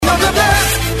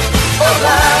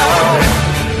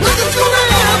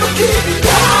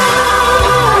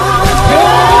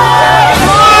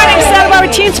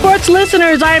Sports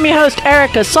listeners. I am your host,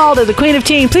 Erica Salda, the Queen of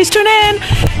Teen. Please tune in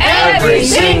every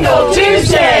single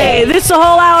Tuesday. This is a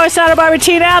whole hour of Santa Barbara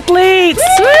Teen Athletes.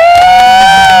 Woo!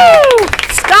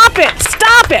 Stop it.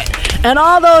 Stop it. And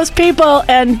all those people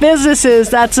and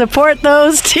businesses that support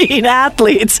those teen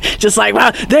athletes, just like,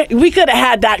 wow, we could have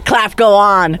had that clap go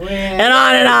on and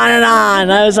on and on and on.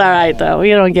 That was all right, though.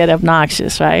 We don't get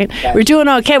obnoxious, right? We're doing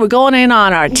okay. We're going in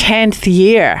on our 10th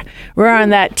year. We're on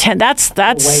that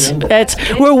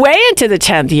 10th. We're way into the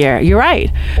 10th year. You're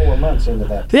right. 4 months into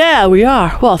that. Yeah, we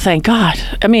are. Well, thank God.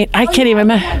 I mean, I can't even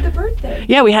imagine. We had the birthday.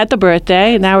 Yeah, we had the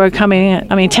birthday. Now we're coming.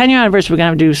 10-year anniversary, we're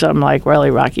going to do something like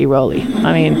really rocky roly.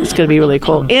 I mean, it's going to be really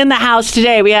cool. In the house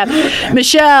today, we have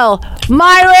Michelle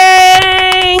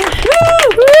Myring.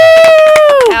 Woo!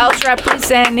 Woo! Pal's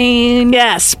representing.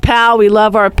 Yes, Pal. We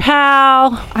love our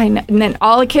Pal. I know. And then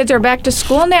all the kids are back to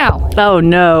school now. Oh,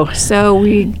 no. So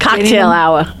we... Cocktail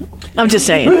hour. I'm just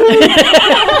saying. She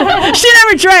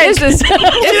never drank.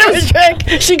 She never drank.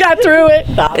 She got through it.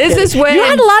 This is when... You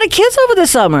had a lot of kids over the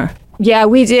summer. Yeah,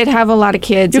 we did have a lot of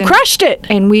kids. You crushed it.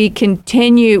 And we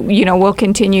continue, we'll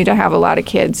continue to have a lot of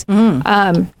kids.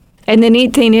 And the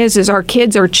neat thing is our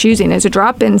kids are choosing. As a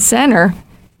drop-in center,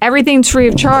 everything's free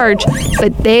of charge,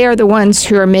 but they are the ones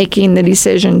who are making the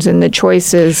decisions and the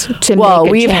choices to make a Well,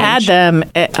 we've change. had them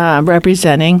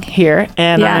representing here,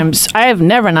 and I have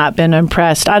never not been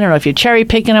impressed. I don't know if you're cherry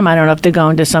picking them. I don't know if they're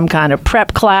going to some kind of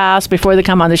prep class before they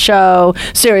come on the show.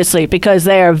 Seriously, because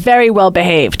they are very well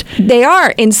behaved. They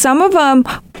are, and some of them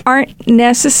aren't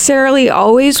necessarily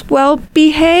always well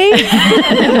behaved.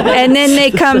 And then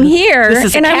they come here,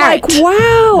 and I'm like,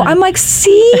 wow. I'm like,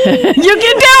 see? You can do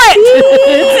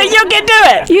it. You can do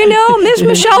it. Miss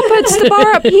Michelle puts the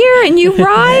bar up here, and you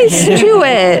rise to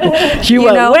it. You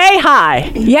went way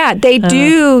high. Yeah, they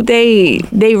do. They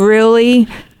really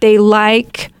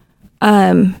like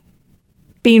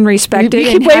being respected You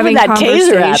and keep having waving that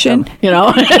taser at conversation. them, you know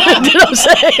what I'm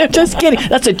saying? Just kidding.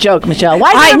 That's a joke, Michelle.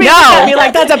 Why I do you know. look at me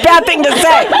like that's a bad thing to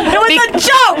say? It was a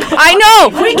joke. I know.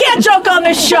 We can't joke on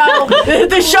this show.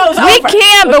 The show's over. We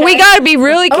can, but we Okay? got to be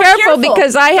really Oh, careful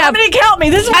because I have Dominique, help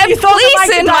me. This is I what have you throw the police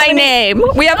mic in to my Dominique. name.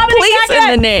 We have Dominique, police back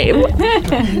in the name.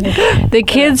 The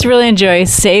kids really enjoy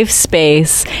safe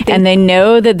space, and they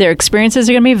know that their experiences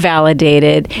are going to be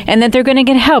validated and that they're going to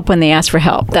get help when they ask for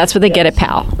help. That's what they get at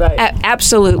PAL. Right.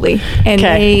 Absolutely. And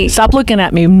Okay. Stop looking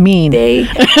at me mean. I'm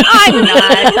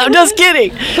not. I'm just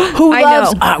kidding. Who I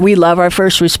loves? know. We love our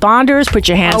first responders. Put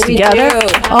your hands we together. do.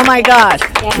 Oh my God,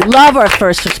 we love our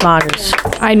first responders.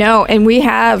 I know. And we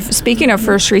have, speaking of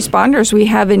first responders, we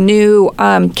have a new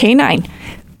canine.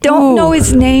 Don't know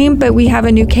his name, but we have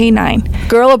a new canine.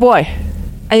 Girl or boy?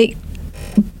 A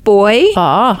boy?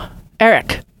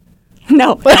 Eric.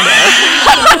 No. From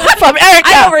Eric.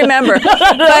 I don't remember.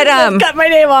 But got my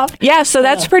name off. yeah, so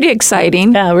that's pretty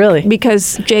exciting. Yeah, really.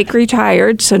 Because Jake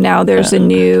retired, so now there's a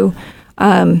new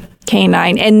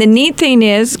canine. And the neat thing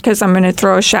is, because I'm going to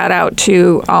throw a shout out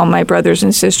to all my brothers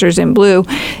and sisters in blue,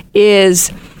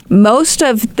 is most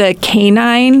of the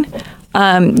canine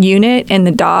unit and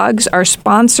the dogs are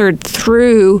sponsored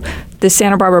through the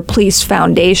Santa Barbara Police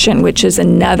Foundation, which is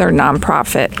another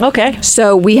nonprofit. Okay.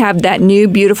 So we have that new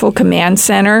beautiful command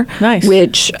center, Nice.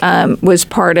 which came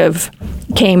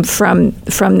from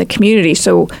the community.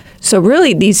 So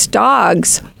really, these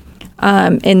dogs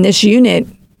in this unit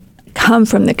come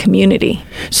from the community.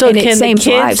 So and it can the saves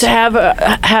kids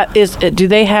lives. do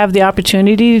they have the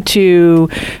opportunity to,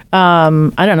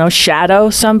 shadow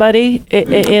somebody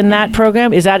in that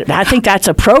program? I think that's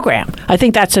a program. I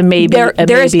think that's a maybe.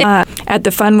 There is at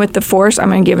the Fun with the Force. I'm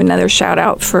going to give another shout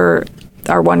out for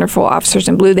our wonderful officers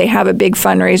in blue. They have a big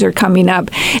fundraiser coming up,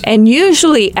 and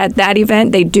usually at that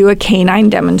event they do a canine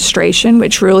demonstration,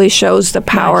 which really shows the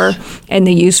power and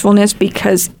the usefulness,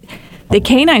 because the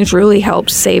canines really help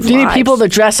save lives. Do you need people to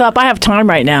dress up? I have time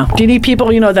right now. Do you need people,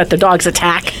 that the dogs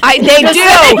attack? They do.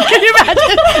 Can you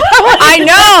imagine? I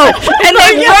know. And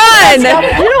they run.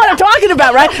 You know what I'm talking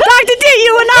about, right? Dr. D,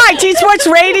 you and I, Teen Sports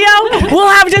Radio, we'll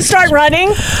have to start running,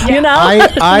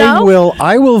 I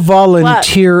will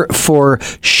volunteer for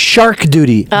shark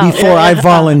duty before I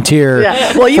volunteer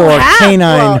for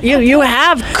canine. Well, you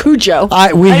have Cujo.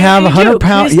 We have 100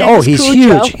 pounds. He's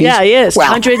Cujo. huge. Yeah, he is.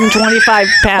 125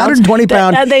 pounds. 120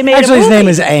 pounds. They made Actually, a his movie. name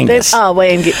is Angus.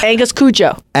 Angus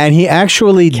Cujo. And he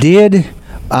actually did,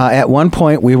 at one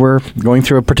point, we were going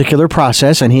through a particular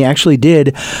process, and he actually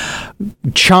did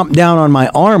chomp down on my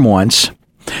arm once.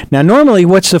 Now, normally,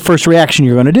 what's the first reaction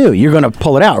you're going to do? You're going to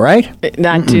pull it out, right?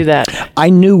 Not do that. I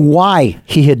knew why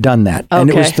he had done that, and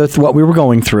it was what we were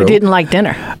going through. He didn't like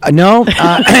dinner. No,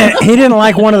 he didn't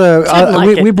like one of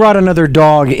the. We brought another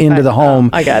dog into the home.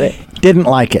 I got it. Didn't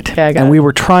like it, Yeah, I got and it. we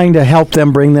were trying to help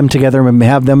them, bring them together, and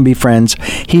have them be friends.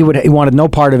 He wanted no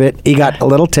part of it. He got a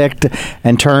little ticked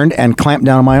and turned and clamped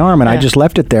down on my arm, and I just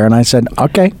left it there. And I said,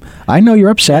 "Okay, I know you're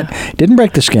upset. Didn't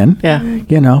break the skin. Yeah.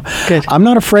 Good. I'm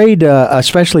not afraid,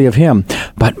 especially of him.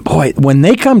 But boy, when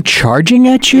they come charging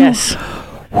at you." Yes.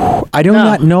 I do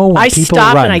not know when I people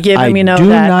stop run. and I give them, do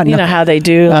not know. how they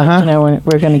do. Like, when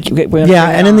we're going to. Yeah,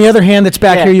 and in the other hand that's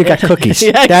back here, you got cookies.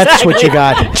 Yeah, That's what you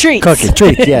got. Treats. Cookies.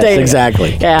 Treats, yes, There you go.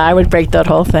 exactly. Yeah, I would break that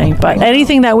whole thing. But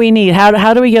anything that we need,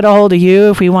 how do we get a hold of you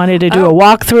if we wanted to do a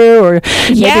walkthrough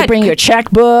or maybe bring your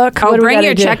checkbook? Oh, What do we bring gotta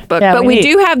your do? checkbook. Yeah, but we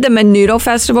do have the Menudo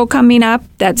Festival coming up.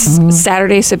 That's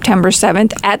Saturday, September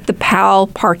 7th at the PAL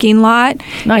parking lot.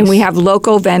 Nice. And we have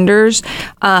local vendors.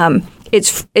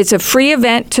 It's a free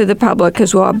event to the public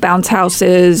because we'll have bounce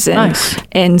houses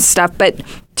and stuff. But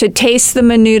to taste the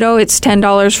Menudo, it's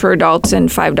 $10 for adults and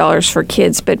 $5 for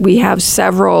kids. But we have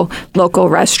several local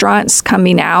restaurants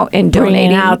coming out and donating.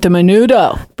 Bringing out the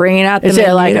Menudo. Bringing out the Is Menudo.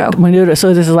 it like a Menudo?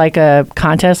 So this is like a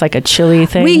contest, like a chili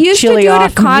thing? We used chili to do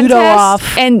off, it a contest, Menudo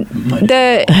off. and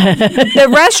the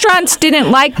restaurants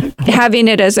didn't like having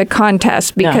it as a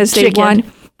contest because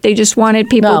they just wanted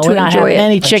people to we're not enjoy having it.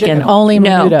 any chicken, only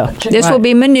No, Menudo. this will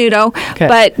be Menudo, Okay.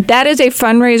 but that is a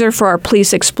fundraiser for our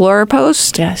Police Explorer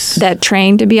Post that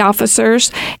train to be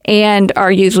officers and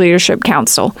our Youth Leadership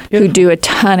Council who do a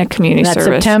ton of community That's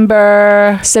service.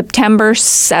 September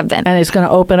 7th. And it's going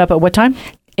to open up at what time?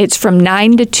 It's from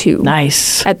 9 to 2.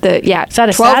 Nice. At the Is that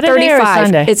a Saturday or a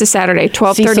Sunday? It's a Saturday.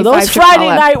 12:35. See, so those Friday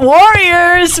night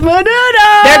warriors,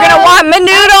 Menudo. They're gonna want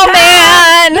Menudo,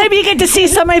 man. Maybe you get to see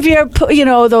some of your,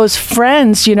 those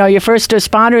friends, your first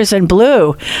responders in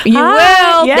blue. You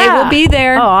will. Yeah. They will be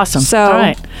there. Oh, awesome. So, all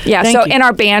right. yeah. Thank you. And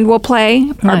our band will play.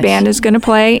 Our Nice. band is going to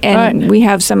play, and we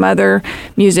have some other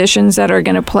musicians that are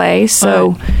going to play.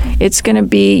 So it's going to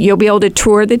be. You'll be able to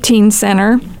tour the teen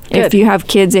center. Good. If you have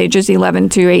kids ages 11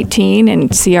 to 18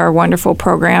 and see our wonderful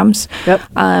programs,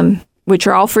 which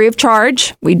are all free of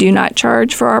charge. We do not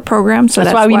charge for our programs. So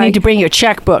That's why we need to bring your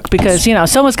checkbook because,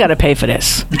 someone's got to pay for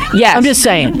this. Yes. I'm just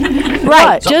saying.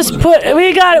 Right. Just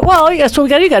we got it. Well, that's what we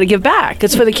got to do. You got to give back.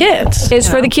 It's for the kids. It's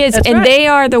for the kids. That's and right. they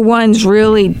are the ones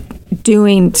really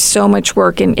doing so much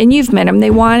work. And you've met them. They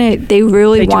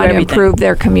really do want to everything. improve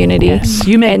their community. Yes.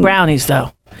 You make And brownies,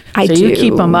 though. I so do. you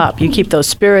keep them up. You keep those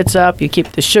spirits up. You keep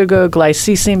the sugar,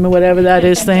 glycemic, whatever that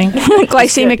is thing.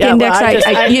 Glycemic index. I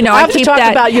I have to keep talk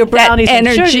that, about your brownies that and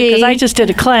sugar energy. because I just did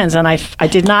a cleanse and I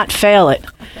did not fail it.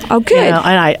 Oh, good. And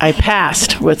I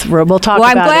passed with. We'll talk Well,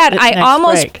 I'm about glad. it. I next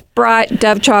almost break. brought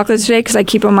Dove chocolates today because I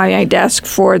keep them on my desk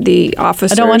for the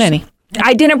officers. I don't want any.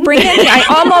 I didn't bring any. I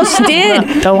almost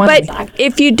did. Don't want but any.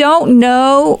 if you don't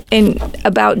know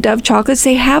about Dove chocolates,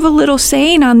 they have a little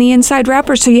saying on the inside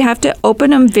wrapper, so you have to open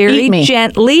them very Eat me.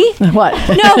 gently. What?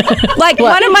 No, like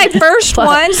one of my first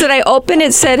ones that I opened,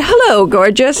 it said, "Hello,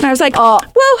 gorgeous," and I was like, "Well,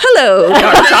 hello,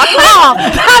 dark chocolate." Oh,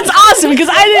 that's awesome because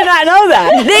I did not know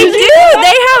that.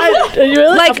 They do. They have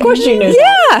Really? like, of course you knew.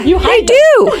 yeah, they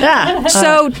do. Yeah.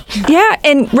 So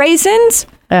and raisins.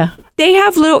 Yeah. They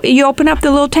have you open up the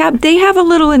little tab, they have a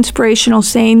little inspirational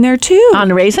saying there too.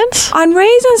 On raisins? On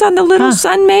raisins, on the little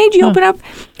Sun-Maid, you open up,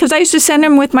 because I used to send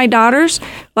them with my daughters,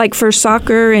 like for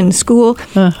soccer and school,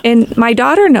 and my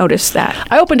daughter noticed that.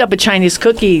 I opened up a Chinese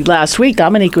cookie last week.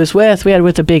 Dominique was we had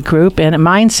with a big group, and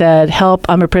mine said, "Help,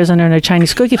 I'm a prisoner in a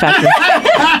Chinese cookie factory."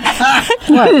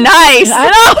 Nice. I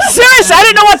know, seriously, I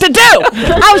didn't know what to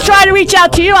do. I was trying to reach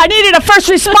out to you. I needed a first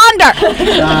responder.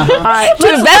 All right,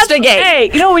 To investigate. Hey,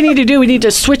 you know what we need to do? We need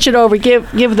to switch it over.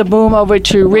 Give the boom over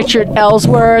to Richard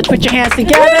Ellsworth. Put your hands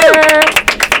together.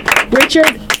 Richard,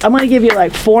 I'm going to give you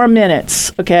like 4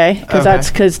 minutes, okay?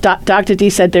 Because Dr. D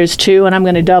said there's 2, and I'm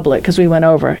going to double it because we went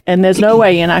over. And there's no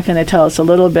way you're not going to tell us a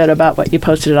little bit about what you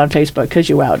posted on Facebook because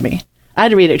you wowed me. I had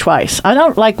to read it twice. I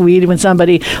don't like reading when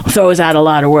somebody throws out a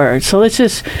lot of words. So let's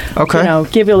just,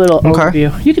 give you a little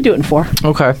overview. You can do it in 4.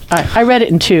 Okay. All right. I read it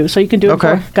in 2, so you can do it in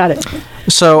 4. Got it.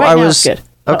 So Right I now was it's good.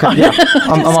 okay. Yeah,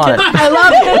 I'm on it. I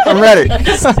love it. I'm ready.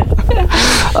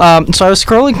 So I was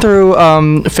scrolling through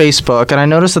Facebook, and I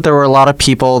noticed that there were a lot of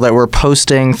people that were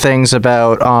posting things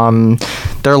about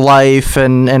their life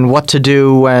and what to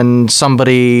do when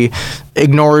somebody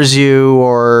ignores you,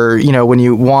 or when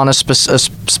you want a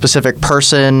specific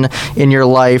person in your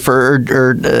life, or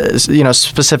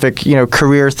specific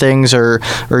career things or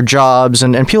jobs,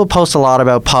 and people post a lot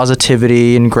about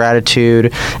positivity and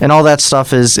gratitude, and all that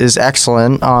stuff is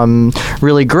excellent,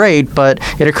 really great. But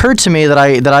it occurred to me that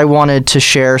I wanted to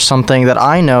share something that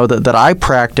I know that I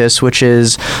practice, which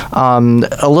is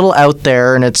a little out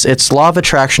there, and it's law of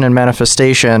attraction and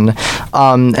manifestation,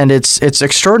 and it's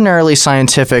extraordinarily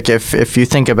scientific if you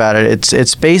think about it.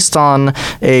 It's based on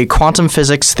a quantum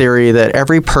physics theory that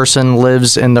every person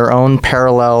lives in their own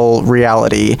parallel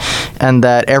reality, and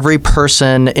that every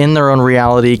person in their own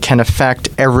reality can affect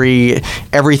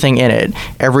everything in it,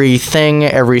 everything,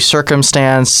 every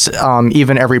circumstance,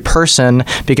 even every person,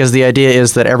 because the idea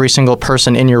is that every single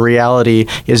person in your reality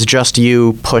is just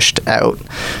you pushed out.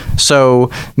 So,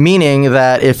 meaning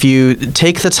that if you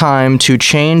take the time to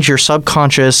change your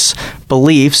subconscious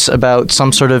beliefs about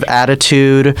some sort of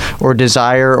attitude or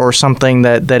desire or something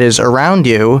that is around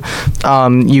you,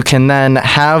 you can then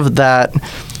have that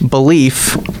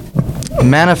belief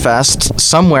manifest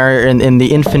somewhere in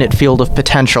the infinite field of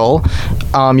potential.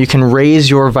 You can raise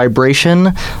your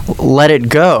vibration, let it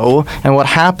go, and what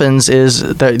happens is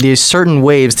that these certain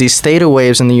waves, these theta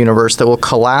waves in the universe, that will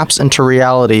collapse into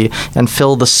reality and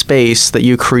fill the space that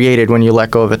you created when you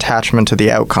let go of attachment to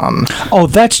the outcome. Oh,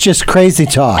 that's just crazy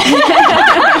talk.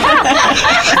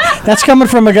 That's coming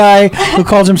from a guy who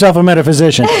calls himself a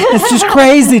metaphysician. It's just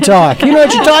crazy talk. You know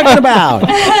what you're talking about.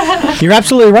 You're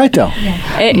absolutely right, though.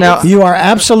 You are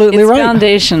absolutely right. It's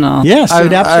foundational. Yes,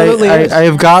 it absolutely is.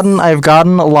 I've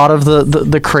gotten a lot of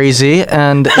the crazy,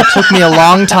 and it took me a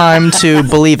long time to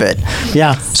believe it.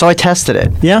 Yeah. So I tested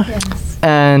it. Yeah.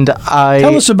 And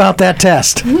Tell us about that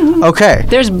test. Okay.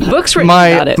 There's books written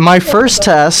about it. My first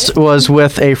test was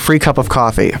with a free cup of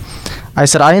coffee. I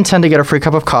said, I intend to get a free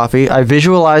cup of coffee. I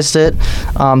visualized it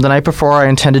the night before I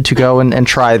intended to go and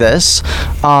try this.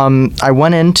 I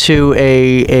went into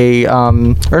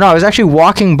I was actually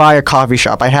walking by a coffee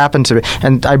shop. I happened to be,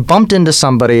 and I bumped into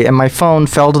somebody, and my phone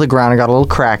fell to the ground and got a little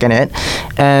crack in it.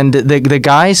 And the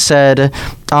guy said,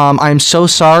 I'm so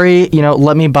sorry,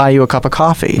 let me buy you a cup of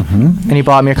coffee. Mm-hmm. And he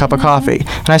bought me a cup of coffee.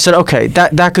 And I said, okay,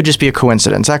 that could just be a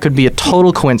coincidence. That could be a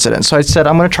total coincidence. So I said,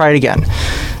 I'm going to try it again.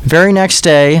 Very next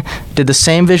day, did the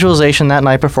same visualization that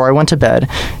night before I went to bed.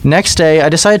 Next day, I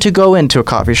decided to go into a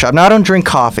coffee shop. Now, I don't drink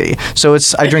coffee, so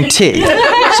I drink tea.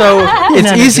 So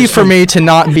it's easy for me to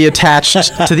not be attached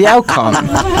to the outcome.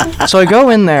 So I go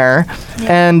in there,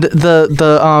 and what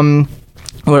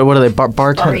are they?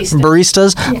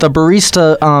 Baristas. Yeah. The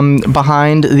barista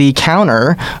behind the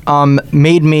counter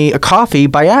made me a coffee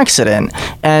by accident,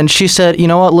 and she said, "You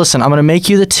know what? Listen, I'm going to make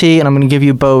you the tea, and I'm going to give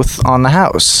you both on the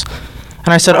house."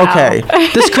 And I said, okay,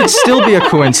 this could still be a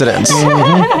coincidence.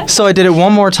 Mm-hmm. So I did it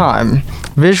one more time,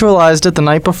 visualized it the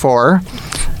night before,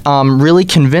 really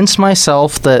convinced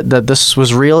myself that this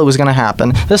was real, it was going to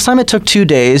happen. This time it took 2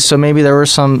 days, so maybe there were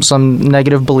some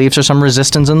negative beliefs or some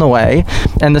resistance in the way.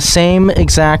 And the same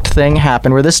exact thing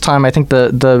happened, where this time I think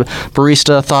the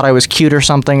barista thought I was cute or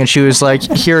something, and she was like,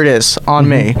 here it is, on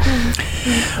me.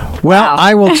 Well,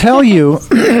 I will tell you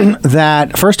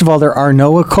that, first of all, there are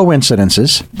no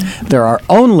coincidences. There are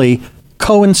only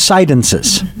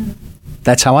coincidences.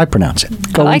 That's how I pronounce it.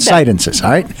 Coincidences, all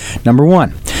right? Number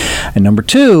one. And number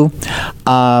two,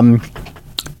 I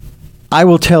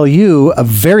will tell you a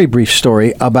very brief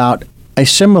story about a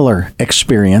similar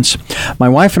experience. My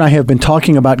wife and I have been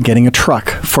talking about getting a truck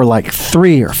for like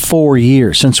 3 or 4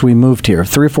 years since we moved here,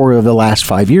 3 or 4 of the last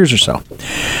 5 years or so.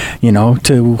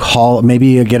 To haul,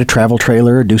 maybe get a travel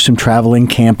trailer, do some traveling,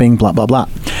 camping, blah, blah, blah.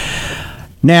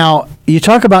 Now, you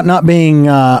talk about not being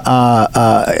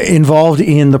involved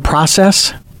in the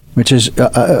process, which is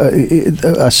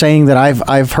a saying that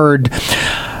I've heard.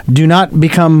 Do not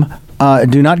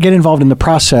get involved in the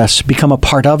process, become a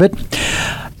part of it.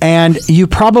 And you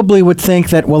probably would think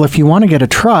that, well, if you want to get a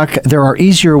truck, there are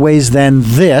easier ways than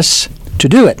this to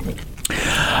do it.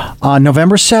 On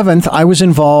November 7th, I was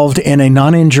involved in a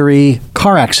non-injury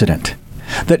car accident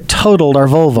that totaled our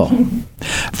Volvo.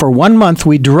 For 1 month,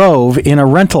 we drove in a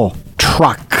rental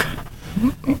truck,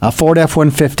 a Ford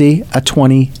F-150, a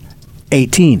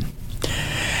 2018.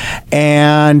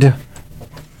 And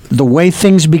the way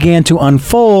things began to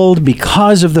unfold,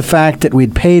 because of the fact that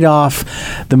we'd paid off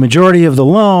the majority of the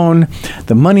loan,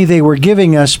 the money they were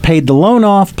giving us paid the loan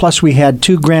off, plus we had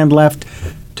 $2,000 left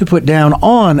to put down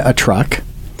on a truck.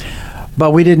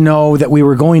 But we didn't know that we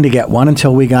were going to get one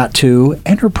until we got to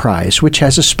Enterprise, which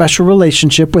has a special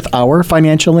relationship with our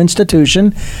financial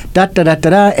institution.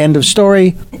 End of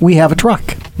story. We have a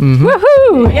truck.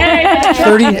 Woohoo!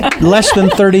 less than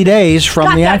 30 days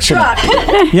from the accident.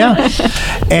 Yeah.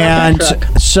 And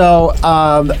so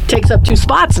takes up 2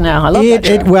 spots now. I love that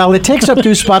truck. Well, it takes up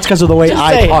 2 spots because of the way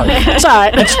I park. It's all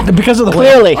right. It's because of the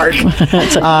Clearly. way I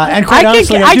park. And quite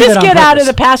honestly, I do just that get on out of purpose.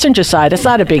 the passenger side. It's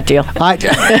not a big deal.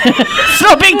 It's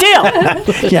no big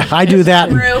deal. Yeah, I do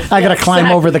that. I got to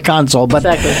climb over the console. But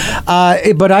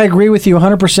but I agree with you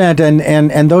 100%.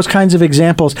 And those kinds of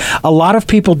examples, a lot of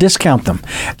people discount them.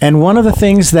 And one of the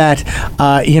things that,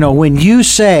 when you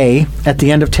say at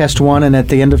the end of test 1 and at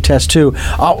the end of test 2,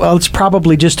 oh, well, it's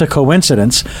probably just a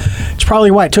coincidence. It's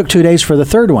probably why it took 2 days for the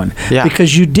third one. Yeah.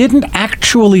 Because you didn't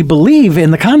actually believe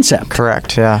in the concept.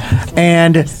 Correct, yeah.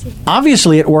 And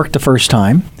obviously it worked the first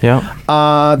time. Yeah.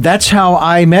 That's how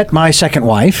I met my second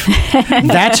wife.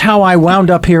 That's how I wound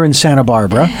up here in Santa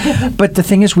Barbara. But the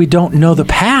thing is, we don't know the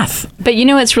path. But you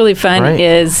know what's really fun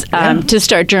is to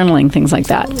start journaling things like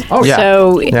that. Oh, yeah.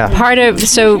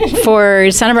 So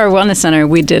for Santa Barbara Wellness Center,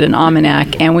 we did an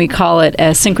almanac, and we call it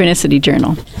a synchronicity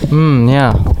journal.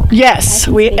 Yeah. Yes,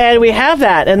 we have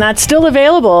that, and that's still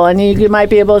available. And you might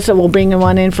be able to. We'll bring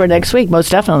one in for next week, most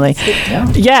definitely.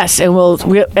 Yes, and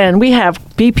we have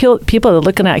people that are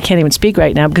looking at. I can't even speak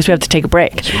right now because we have to take a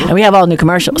break, and we have all new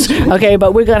commercials. Okay,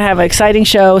 but we're gonna have an exciting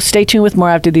show. Stay tuned with more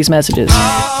after these messages.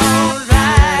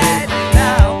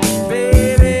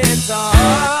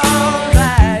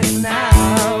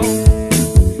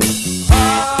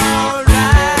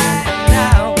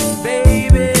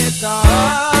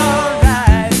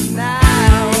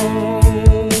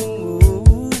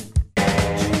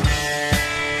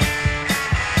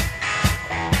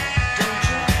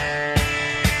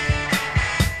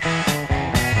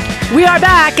 We are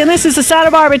back, and this is the Santa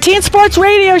Barbara Teen Sports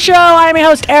Radio Show. I'm your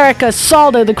host, Erica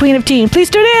Salda, the Queen of Teen. Please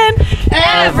tune in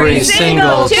Every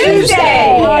single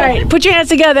Tuesday. All right, put your hands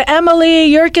together. Emily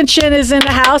Yerkinchin is in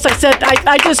the house. I said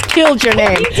I just killed your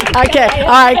name. Okay, all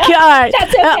right.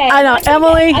 That's okay. I know, That's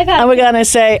Emily. okay. I've had And we're gonna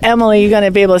say Emily. You're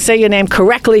gonna be able to say your name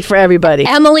correctly for everybody.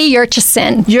 Emily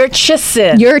Yurchison.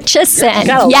 Yerkinchin. Yurchison.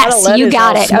 Got a lot of Yes, you letters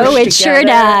got all it. Oh, smushed it sure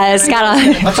together. does. Got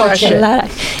a.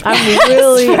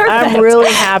 I'm really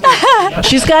happy.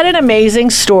 She's got an amazing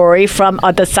story from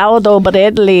the sourdough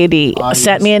bread lady.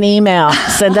 Sent me an email.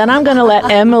 So then I'm going to let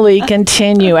Emily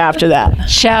continue after that.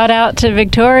 Shout out to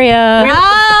Victoria.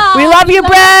 We love you,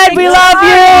 Bread. We love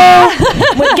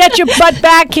you. Get your butt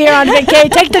back here on vacation.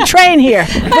 Take the train here.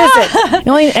 Visit.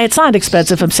 It's not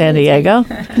expensive from San Diego.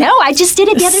 No, I just did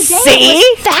it the other day. See?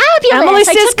 It was fabulous. Emily I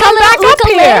says, took "Come my back little up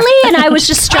here." ukulele and I was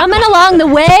just strumming along the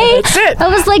way. That's it. I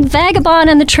was like vagabond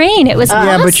on the train. It was awesome.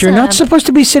 Yeah, but you're not supposed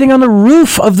to be sitting on the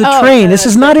roof of the train. This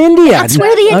is not India. That's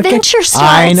where the adventure starts.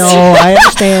 I know. I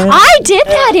understand. I did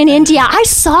that in India. I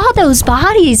saw those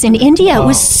bodies in India. It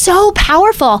was so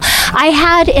powerful. I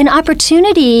had an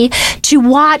opportunity to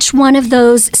watch one of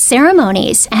those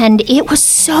ceremonies, and it was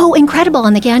so incredible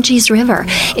on the Ganges River.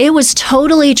 It was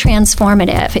totally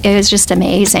transformative. It was just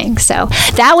amazing. So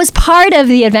that was part of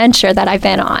the adventure that I've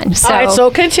been on. So, All right,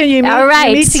 so continue. All right.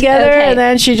 You meet together, Okay. and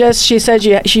then she said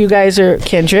you guys are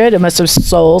kindred. It must have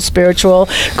soul, spiritual,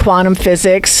 quantum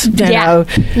physics. You know,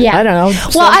 Yeah. I don't know.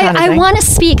 Well, I want to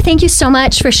speak. Thank you so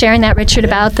much for sharing that, Richard,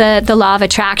 about the law of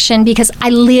attraction, because I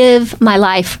live my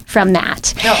life from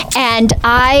that. And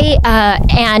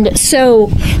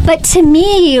but to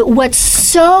me, what's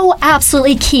so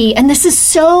absolutely key, and this is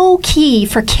so key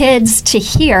for kids to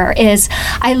hear, is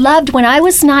I loved when I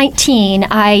was 19.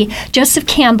 Joseph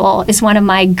Campbell is one of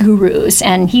my gurus,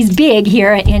 and he's big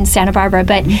here in Santa Barbara,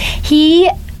 but he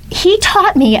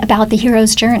taught me about the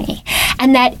hero's journey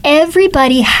and that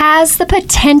everybody has the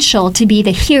potential to be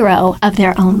the hero of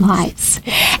their own lives.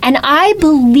 And I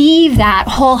believe that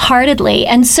wholeheartedly.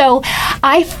 And so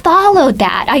I followed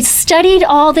that. I studied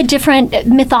all the different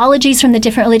mythologies from the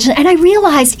different religions, and I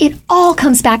realized it all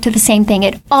comes back to the same thing.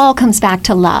 It all comes back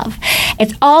to love.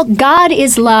 It's all, God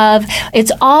is love.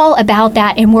 It's all about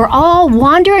that. And we're all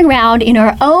wandering around in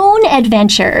our own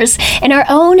adventures, in our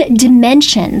own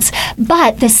dimensions,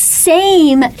 but the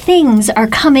same things are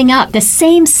coming up, the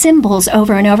same symbols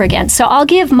over and over again. So I'll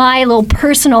give my little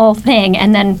personal thing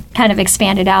and then kind of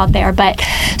expand it out there. But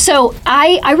so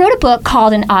I wrote a book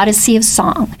called An Odyssey of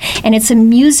Song, and it's a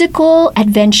musical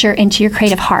adventure into your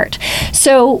creative heart.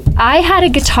 So I had a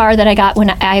guitar that I got when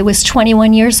I was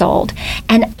 21 years old,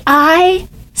 and I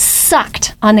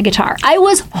sucked on the guitar. I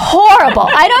was horrible.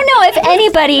 I don't know if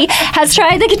anybody has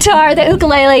tried the guitar, the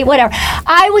ukulele, whatever.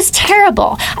 I was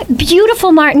terrible.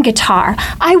 Beautiful Martin guitar.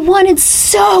 I wanted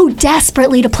so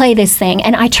desperately to play this thing,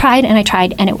 and I tried, and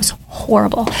it was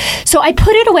horrible. So I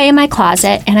put it away in my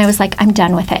closet, and I was like, I'm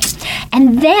done with it.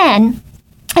 And then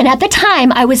And at the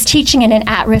time, I was teaching in an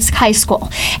at-risk high school.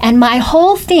 And my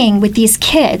whole thing with these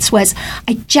kids was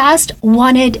I just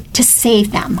wanted to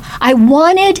save them. I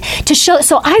wanted to show.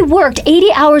 So I worked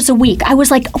 80 hours a week. I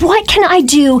was like, what can I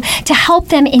do to help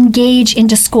them engage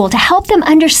into school, to help them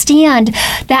understand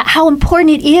that how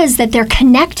important it is that they're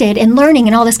connected and learning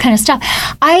and all this kind of stuff.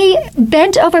 I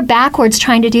bent over backwards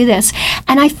trying to do this.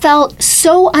 And I felt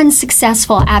so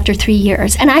unsuccessful after 3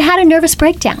 years. And I had a nervous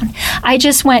breakdown. I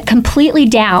just went completely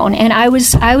down. And I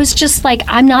was just like,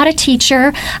 I'm not a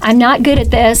teacher. I'm not good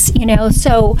at this,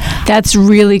 so. That's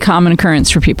really common occurrence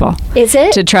for people. Is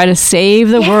it? To try to save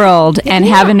the world and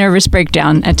have a nervous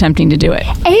breakdown attempting to do it.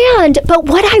 But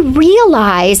what I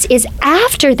realized is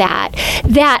after that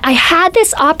I had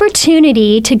this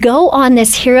opportunity to go on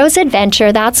this hero's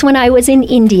adventure. That's when I was in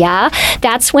India.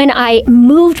 That's when I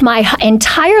moved my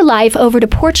entire life over to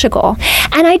Portugal.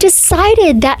 And I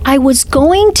decided that I was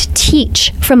going to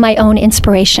teach from my own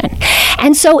inspiration.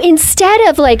 And so instead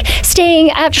of like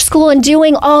staying after school and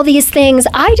doing all these things,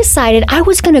 I decided I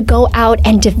was going to go out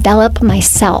and develop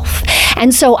myself.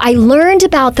 And so I learned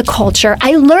about the culture.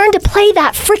 I learned to play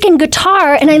that freaking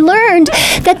guitar, and I learned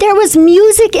that there was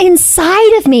music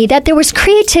inside of me, that there was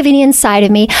creativity inside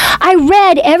of me. I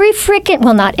read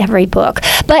not every book,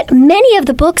 but many of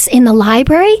the books in the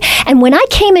library. And when I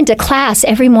came into class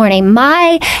every morning,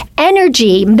 my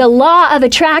energy, the law of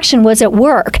attraction was at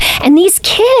work. And these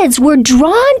kids were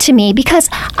drawn to me because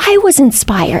I was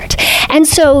inspired. And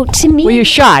so to me... Well, you're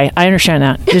shy. I understand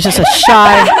that. You're just a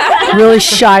shy, really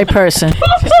shy person.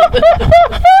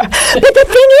 But the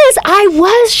thing is, I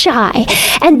was shy.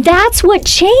 And that's what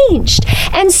changed.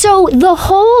 And so the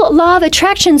whole law of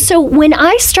attraction, so when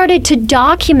I started to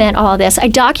document all this, I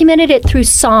documented it through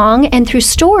song and through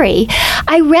story,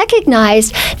 I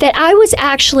recognized that I was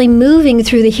actually moving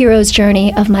through the hero's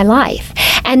journey of my life.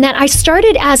 And that I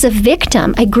started as a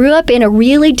victim. I grew up in a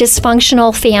really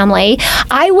dysfunctional family.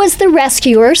 I was the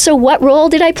rescuer, so what role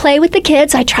did I play with the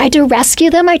kids? I tried to rescue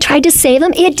them. I tried to save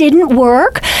them. It didn't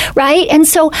work, right? And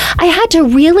so I had to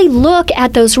really look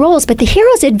at those roles. But the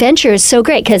hero's adventure is so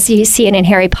great because you see it in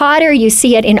Harry Potter, you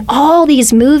see it in all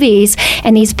these movies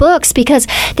and these books because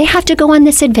they have to go on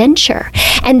this adventure.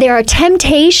 And there are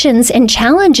temptations and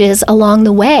challenges along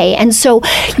the way. And so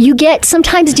you get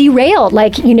sometimes derailed,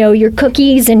 like, your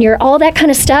cookies and your all that kind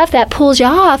of stuff that pulls you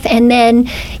off. And then,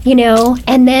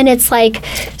 and then it's like,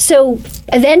 so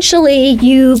eventually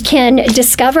you can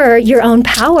discover your own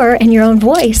power and your own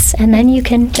voice, and then you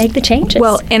can make the changes.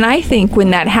 Well, and I think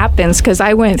when that happens, because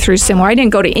I went through similar, I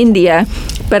didn't go to India,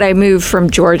 but I moved from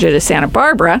Georgia to Santa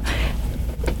Barbara.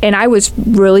 And I was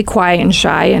really quiet and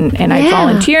shy, and I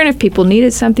volunteered, and if people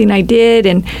needed something, I did,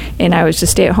 and I was a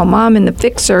stay-at-home mom and the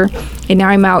fixer, and now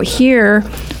I'm out here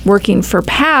working for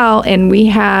PAL, and we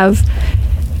have,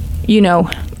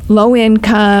 low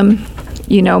income,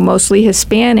 mostly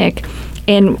Hispanic,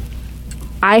 and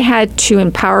I had to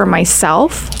empower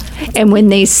myself, and when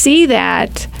they see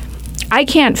that, I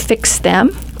can't fix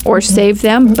them or save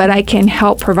them, but I can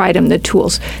help provide them the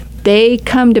tools. They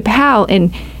come to PAL,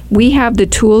 and we have the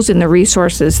tools and the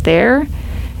resources there,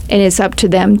 and it's up to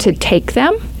them to take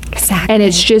them. Exactly. And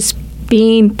it's just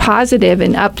being positive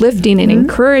and uplifting and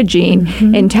encouraging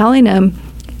and telling them,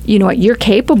 you know what, you're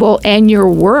capable and you're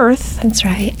worth. That's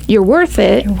right. You're worth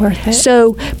it. You're worth it.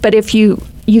 So, but if you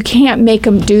can't make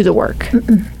them do the work.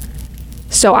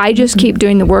 So I just keep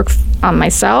doing the work on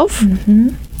myself.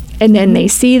 And then they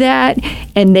see that,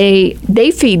 and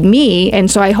they feed me,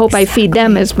 and so I hope I feed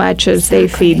them as much as they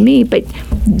feed me. But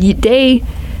they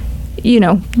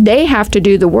have to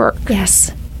do the work.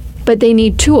 Yes. But they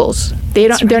need tools.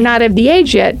 They're not of the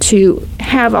age yet to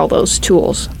have all those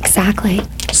tools. Exactly.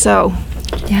 So,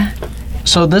 yeah.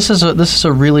 So this is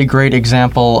a really great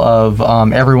example of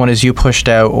everyone as you pushed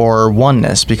out or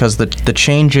oneness, because the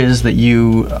changes that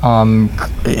you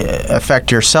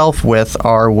affect yourself with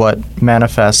are what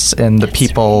manifests in the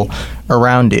people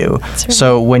around you. Right.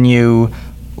 So when you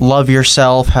love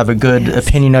yourself, have a good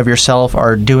opinion of yourself,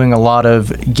 are doing a lot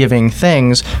of giving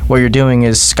things, what you're doing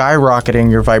is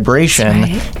skyrocketing your vibration.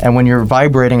 Right. And when you're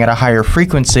vibrating at a higher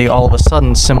frequency, all of a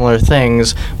sudden similar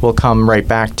things will come right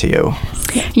back to you.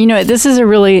 This is a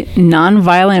really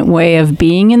nonviolent way of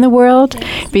being in the world,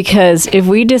 because if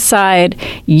we decide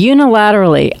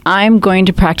unilaterally, I'm going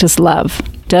to practice love,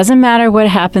 doesn't matter what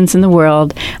happens in the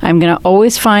world, I'm going to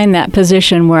always find that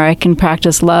position where I can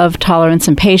practice love, tolerance,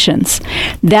 and patience.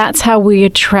 That's how we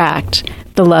attract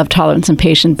the love, tolerance, and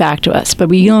patience back to us. But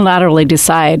we unilaterally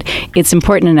decide it's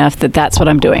important enough that that's what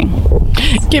I'm doing.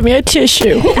 Give me a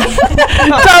tissue.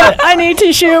 I need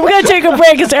tissue. We're going to take a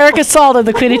break. It's Erica Salt of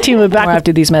the Creative Team. We're back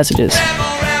after these messages. Rebel,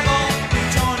 rebel,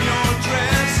 put on your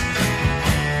dress.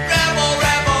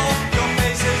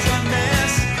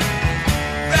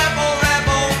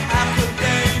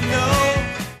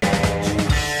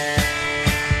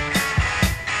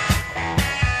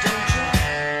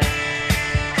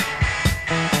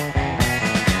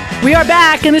 We are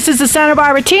back, and this is the Santa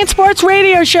Barbara Teen Sports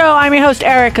Radio Show. I'm your host,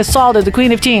 Erica Salda, the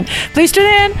Queen of Teen. Please tune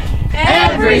in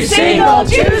every single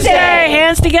Tuesday.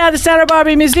 Hands together, Santa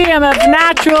Barbara Museum of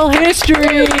Natural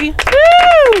History.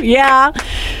 Woo! Yeah.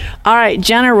 All right,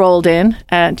 Jenna rolled in.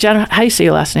 Jenna, how do you say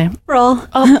your last name? Roll.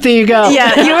 Oh, there you go.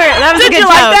 Yeah, you were. That was a Did good you joke.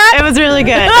 like that? It was really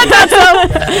good. I thought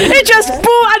so. It just, boom,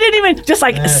 I didn't even, just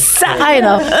like, I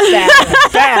know.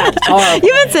 Bad. Horrible.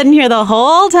 You've been sitting here the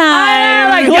whole time.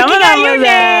 Like looking at your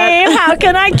name. How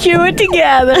can I cue it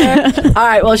together? All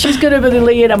right. Well, she's going to be the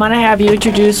lead. I'm going to have you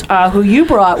introduce who you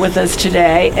brought with us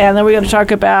today, and then we're going to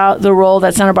talk about the role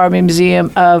that Santa Barbara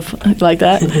Museum of like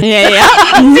that. Yeah.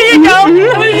 There you go.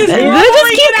 They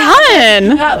just keep coming.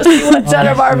 See what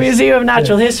Santa Barbara Museum of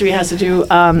Natural History has to do,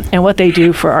 and what they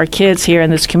do for our kids here in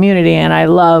this community. And I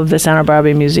love the Santa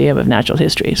Barbara Museum of Natural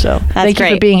History. So thank you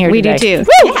for being here We today. do too.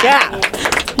 Woo! Yeah.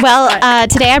 Well,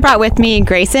 today I brought with me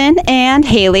Grayson and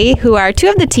Haley, who are two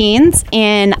of the teens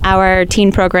in our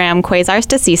teen program, Quasars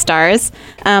to Sea Stars.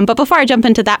 But before I jump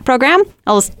into that program,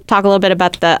 I'll just talk a little bit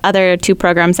about the other two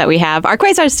programs that we have. Our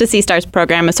Quasars to Sea Stars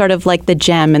program is sort of like the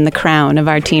gem and the crown of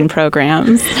our teen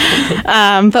programs.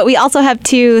 But we also have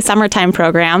two summertime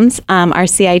programs, our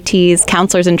CIT's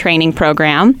Counselors in Training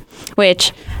program,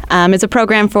 which is a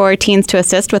program for teens to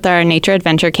assist with our nature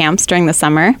adventure camps during the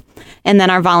summer. And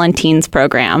then our Volunteens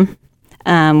program,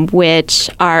 which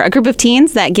are a group of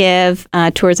teens that give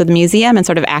tours of the museum and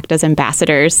sort of act as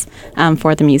ambassadors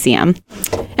for the museum.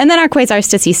 And then our Quasars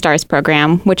to Sea Stars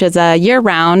program, which is a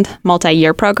year-round,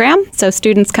 multi-year program. So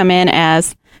students come in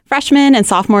as freshmen and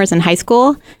sophomores in high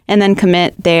school and then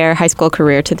commit their high school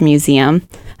career to the museum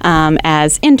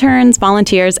as interns,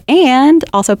 volunteers, and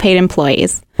also paid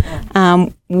employees.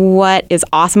 What is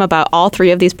awesome about all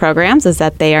three of these programs is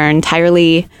that they are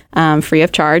entirely free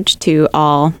of charge to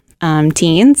all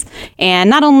teens. And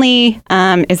not only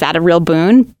is that a real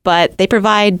boon, but they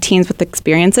provide teens with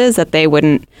experiences that they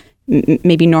wouldn't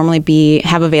maybe normally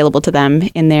have available to them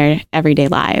in their everyday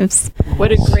lives.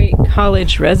 What a great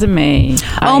college resume.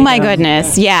 Oh my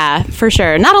goodness. Yeah, for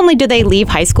sure. Not only do they leave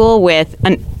high school with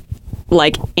an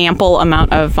ample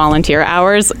amount of volunteer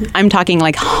hours. I'm talking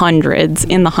like hundreds of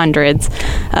community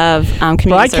service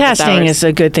Broadcasting hours. is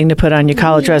a good thing to put on your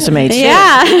college resume, too.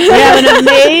 Yeah. We have an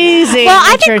amazing Well,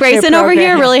 I think internship Grayson over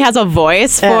here program. really has a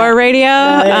voice for radio.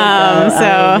 But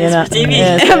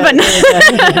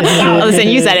listen,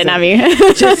 you said it, not me.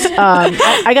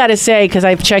 I got to say, because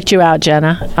I've checked you out,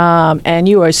 Jenna, and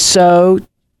you are so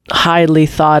highly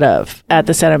thought of at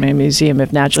the Santa Barbara Museum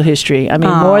of Natural History. I mean,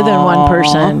 more than one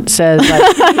person says, like,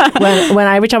 when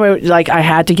every time I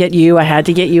had to get you, and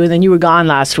then you were gone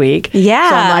last week. Yeah.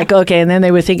 So I'm like, okay, and then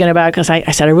they were thinking about, because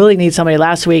I said, I really need somebody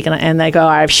last week, and they go, all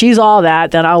right, if she's all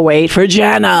that, then I'll wait for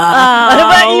Jenna.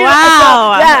 Wow.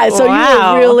 So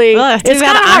you really, Ugh, too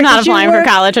bad I'm not applying for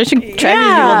college. I should track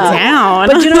you people down.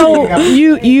 But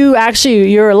you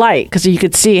actually, you're a light, because you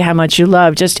could see how much you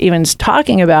love just even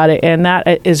talking about it, and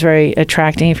that is very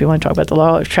attracting. If you want to talk about the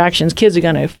law of attractions, kids are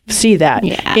going to see that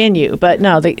in you. But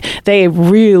no, they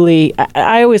really,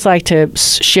 I always like to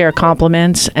share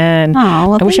compliments, and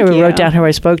I wish I wrote down who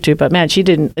I spoke to, but man, she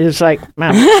didn't. It was like,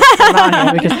 man, what's going on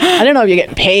here? Because I don't know if you're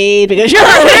getting paid because you're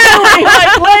really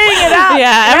like laying it out.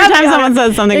 Yeah, every time someone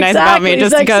says something nice about me, it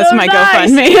just goes to my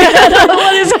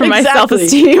GoFundMe for my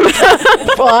self-esteem.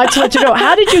 Well, that's what you know.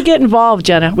 How did you get involved,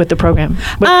 Jenna, with the program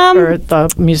or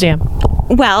the museum?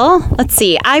 Well, let's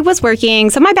see. I was working.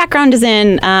 So my background is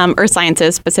in earth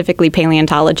sciences, specifically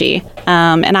paleontology,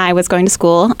 and I was going to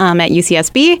school at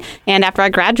UCSB. And after I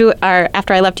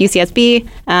left UCSB,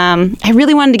 I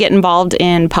really wanted to get involved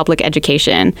in public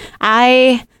education.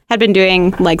 I had been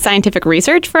doing scientific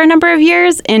research for a number of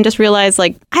years and just realized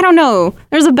I don't know,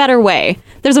 there's a better way.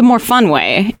 There's a more fun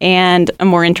way and a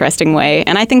more interesting way.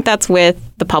 And I think that's with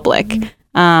the public.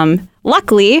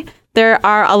 Luckily, there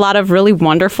are a lot of really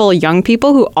wonderful young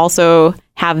people who also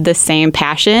have the same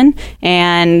passion.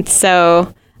 And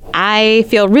so I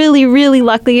feel really, really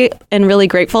lucky and really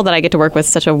grateful that I get to work with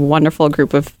such a wonderful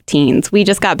group of teens. We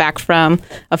just got back from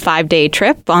a 5-day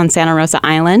trip on Santa Rosa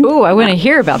Island. Ooh, I want to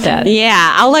hear about that.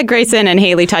 Yeah, I'll let Grayson and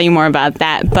Haley tell you more about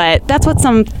that. But that's what's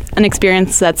an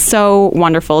experience that's so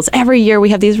wonderful. Is every year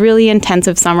we have these really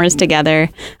intensive summers together.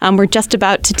 We're just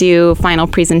about to do final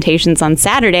presentations on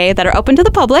Saturday that are open to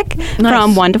the public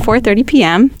from 1 to 4:30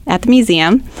 p.m. at the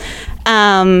museum.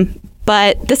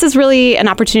 But this is really an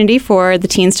opportunity for the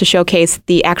teens to showcase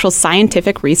the actual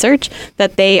scientific research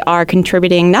that they are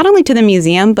contributing not only to the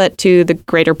museum, but to the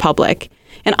greater public.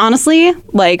 And honestly,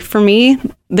 for me,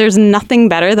 there's nothing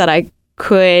better that I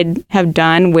could have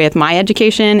done with my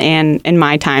education and in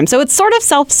my time. So it's sort of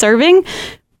self-serving,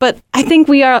 But I think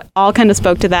we are all kind of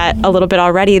spoke to that a little bit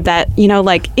already, that,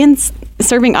 like in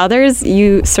serving others,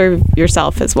 you serve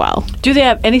yourself as well. Do they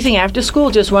have anything after school?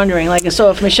 Just wondering.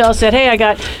 So if Michelle said, "Hey, I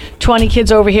got 20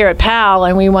 kids over here at PAL,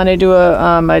 and we want to do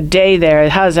a day there,"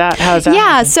 how's that?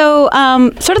 Yeah. So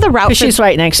sort of the route. She's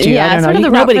right next to you. Yeah. I don't sort know. of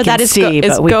the route Nobody for can that see,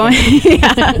 is but we going.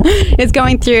 can. Is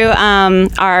going through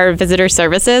our visitor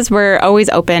services. We're always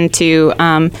open to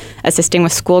assisting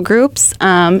with school groups,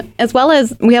 as well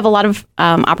as we have a lot of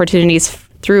opportunities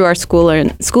through our school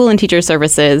and teacher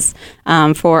services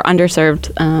for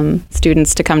underserved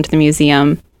students to come to the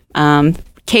museum,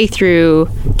 K through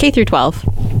 12.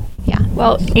 Yeah.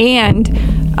 Well, and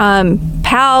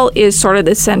PAL is sort of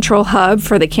the central hub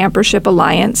for the Campership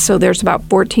Alliance. So there's about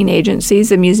 14 agencies,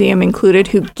 the museum included,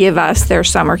 who give us their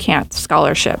summer camp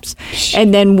scholarships.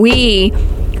 And then we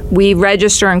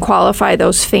register and qualify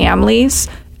those families.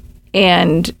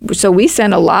 And so we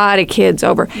send a lot of kids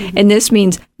over. And this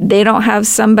means they don't have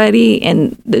somebody,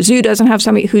 and the zoo doesn't have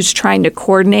somebody who's trying to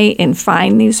coordinate and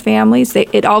find these families.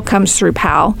 It all comes through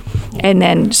PAL. And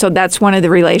then, so that's one of the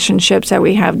relationships that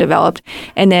we have developed.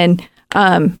 And then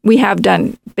we have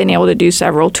been able to do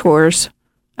several tours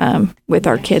with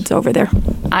our kids over there.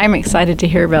 I'm excited to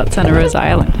hear about Santa Rosa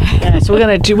Island. Yeah, so we're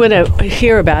gonna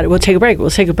hear about it. We'll take a break.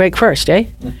 We'll take a break first, eh?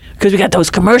 Because we got those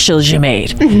commercials you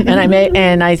made,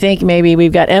 and I think maybe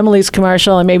we've got Emily's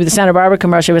commercial and maybe the Santa Barbara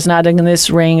commercial. If it's not in this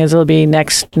ring, it'll be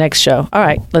next show. All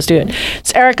right, let's do it.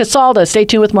 It's Erica Salda. Stay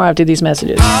tuned with more after these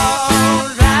messages.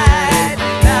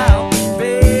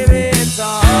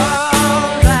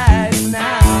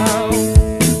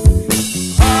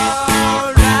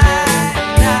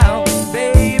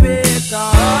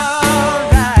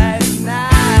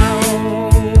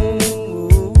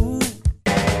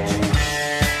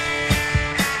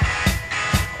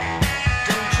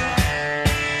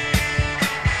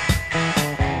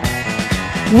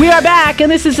 We are back,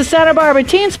 and this is the Santa Barbara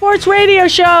Teen Sports Radio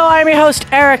Show. I'm your host,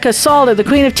 Erica Salda, the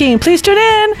Queen of Teen. Please tune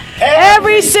in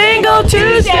every single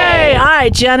Tuesday. All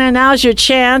right, Jenna, now's your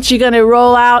chance. You're going to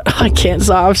roll out. I can't.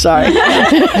 I'm sorry.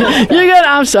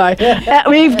 I'm sorry.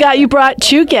 You brought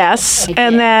two guests,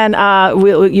 and then I'll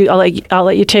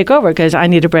let you take over because I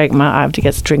need a break. I have to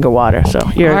get a drink of water. So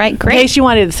all right, great. In case you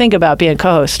wanted to think about being a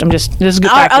co-host, this is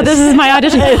good practice. Oh, this is my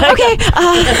audition. Okay.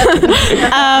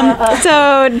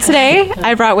 So today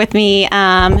I brought with me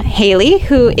Haley,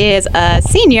 who is a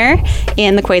senior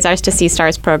in the Quasars to Sea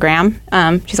Stars program.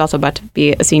 She's also about to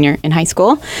be a senior in high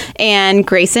school. And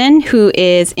Grayson, who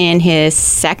is in his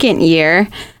second year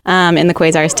in the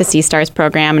Quasars to Sea Stars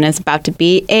program and is about to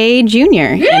be a junior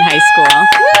in high school.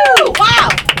 Woo! Wow!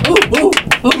 Ooh, ooh,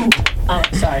 ooh. Oh,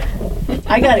 sorry.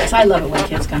 I got it because I love it when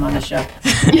kids come on the show.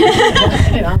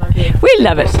 We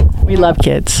love it. We love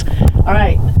kids. All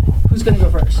right. Who's going to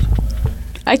go first?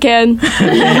 I can.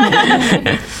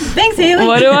 Thanks, Haley.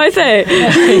 What do I say?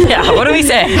 Yeah, what do we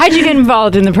say? How'd you get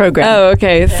involved in the program? Oh,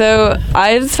 okay. So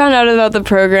I just found out about the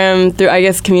program through, I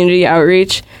guess, community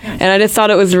outreach. And I just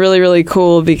thought it was really, really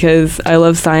cool because I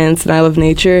love science and I love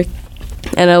nature.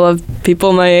 And I love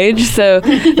people my age. So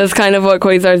that's kind of what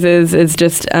Quasars is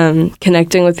just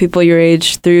connecting with people your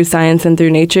age through science and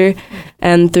through nature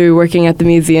and through working at the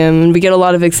museum. And we get a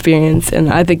lot of experience,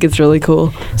 and I think it's really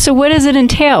cool. So what does it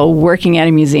entail, working at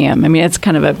a museum? I mean, it's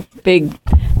kind of a big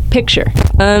picture.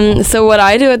 So what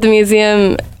I do at the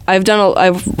museum, I've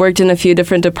worked in a few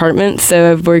different departments.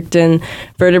 So I've worked in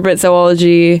vertebrate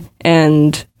zoology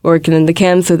and working in the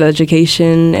camps with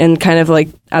education and kind of like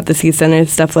at the Sea Center,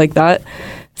 stuff like that.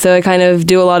 So I kind of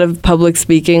do a lot of public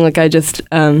speaking. Like I just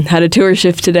had a tour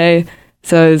shift today,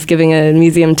 so I was giving a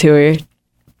museum tour.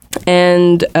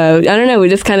 And I don't know, we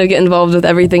just kind of get involved with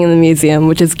everything in the museum,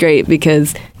 which is great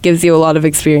because it gives you a lot of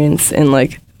experience in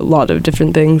like a lot of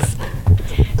different things.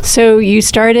 So you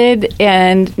started,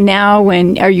 and now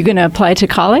are you going to apply to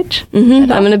college?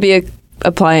 Mm-hmm. I'm going to be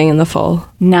applying in the fall.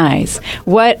 Nice.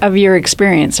 What of your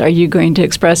experience are you going to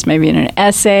express maybe in an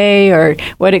essay, or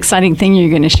what exciting thing you're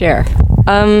going to share?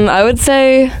 I would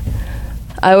say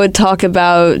I would talk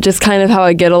about just kind of how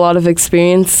I get a lot of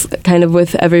experience kind of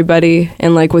with everybody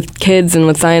and like with kids and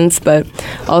with science, but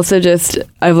also just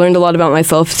I've learned a lot about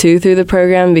myself too through the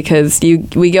program because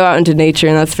we go out into nature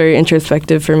and that's very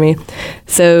introspective for me.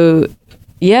 So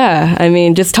yeah, I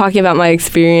mean, just talking about my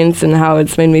experience and how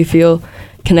it's made me feel,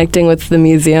 connecting with the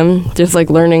museum, just like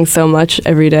learning so much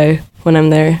every day when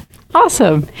I'm there.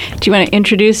 Awesome. Do you want to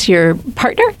introduce your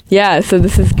partner? Yeah, so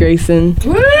this is Grayson.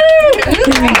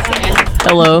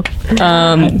 Hello.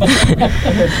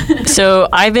 So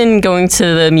I've been going to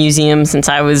the museum since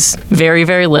I was very,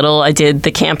 very little. I did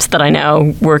the camps that I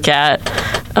now work at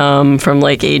from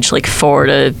like age like 4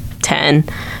 to 10.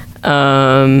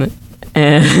 And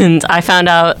I found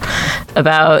out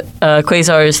about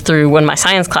quasars through one of my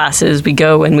science classes. We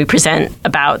go and we present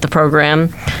about the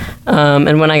program.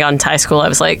 And when I got into high school, I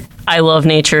was like, I love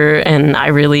nature, and I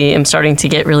really am starting to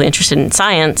get really interested in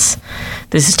science.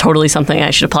 This is totally something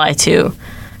I should apply to.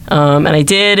 And I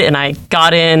did, and I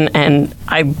got in, and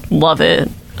I love it.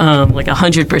 Like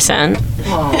 100%.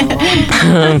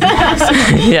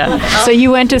 Yeah. So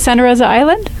you went to Santa Rosa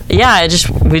Island? Yeah,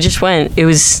 we just went. It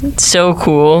was so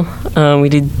cool. We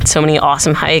did so many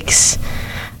awesome hikes,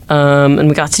 and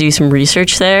we got to do some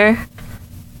research there. It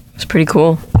was pretty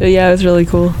cool. Yeah, it was really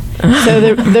cool.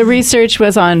 So the research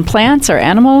was on plants or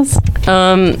animals?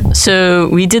 So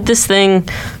we did this thing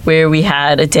where we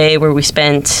had a day where we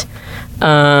spent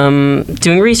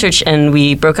doing research, and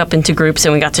we broke up into groups,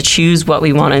 and we got to choose what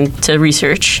we wanted to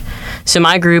research. So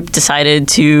my group decided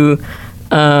to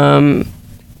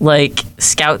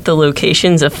scout the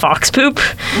locations of fox poop,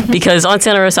 because on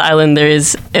Santa Rosa Island there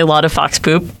is a lot of fox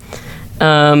poop.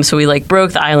 So we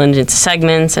broke the island into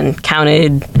segments and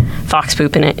counted fox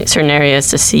poop in certain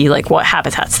areas to see what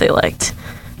habitats they liked.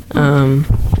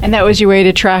 And that was your way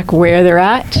to track where they're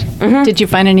at? Mm-hmm. Did you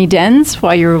find any dens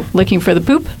while you were looking for the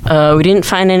poop? We didn't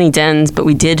find any dens, but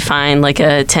we did find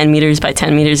a 10 meters by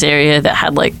 10 meters area that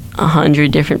had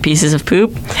 100 different pieces of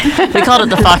poop. We called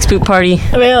it the fox poop party.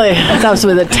 Really? That was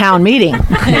with a town meeting.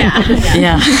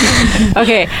 Yeah.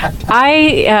 Okay.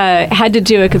 I had to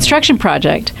do a construction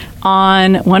project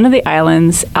on one of the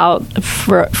islands out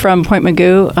from Point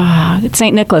Magoo. It's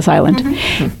St. Nicholas Island.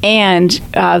 Mm-hmm. And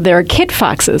there are kit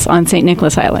foxes on St.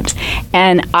 Nicholas Island.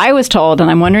 And I was told, and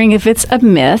I'm wondering if it's a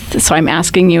myth, so I'm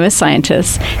asking you as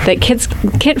scientists, that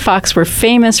kit fox were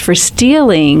famous for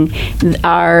stealing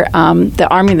the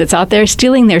army that's out there,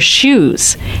 stealing their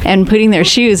shoes and putting their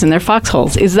shoes in their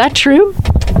foxholes. Is that true?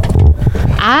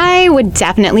 I would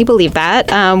definitely believe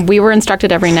that. We were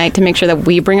instructed every night to make sure that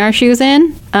we bring our shoes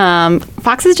in.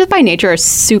 Foxes just by nature are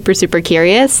super, super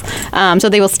curious. So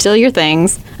they will steal your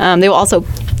things. They will also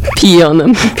pee on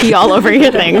them. Pee all over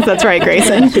your things. That's right,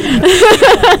 Grayson.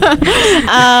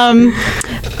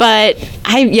 But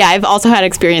I've also had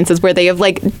experiences where they have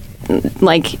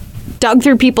dug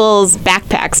through people's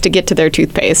backpacks to get to their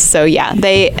toothpaste. So yeah,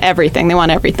 they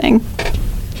want everything.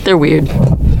 They're weird.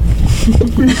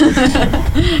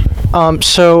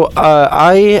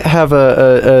 I have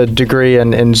a degree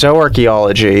in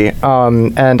zooarchaeology,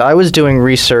 and I was doing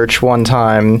research one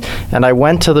time, and I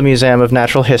went to the Museum of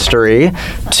Natural History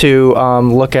to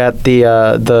look at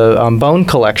the bone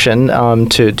collection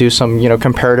to do some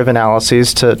comparative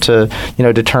analyses to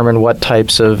determine what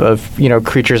types of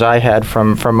creatures I had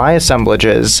from my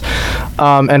assemblages.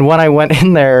 And when I went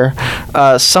in there,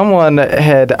 someone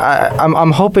had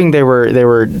I'm hoping they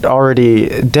were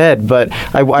already dead, but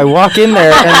I walk in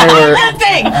there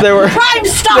and they were crime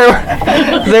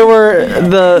stop. They were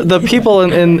the people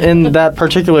in that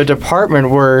particular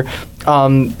department were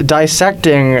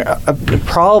dissecting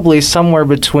probably somewhere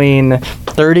between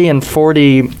 30 and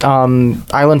 40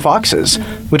 island foxes,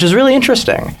 which is really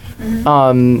interesting.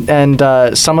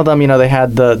 And some of them, they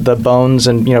had the bones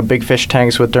and big fish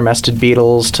tanks with domestic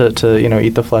beetles to eat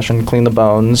the flesh and clean the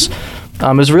bones.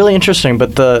 It was really interesting,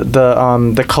 but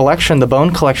the collection, the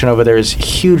bone collection over there is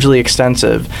hugely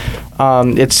extensive.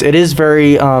 It is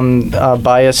very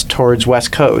biased towards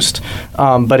West Coast,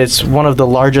 but it's one of the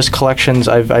largest collections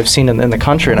I've seen in the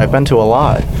country, and I've been to a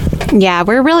lot. Yeah,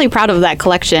 we're really proud of that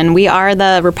collection. We are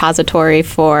the repository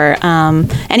for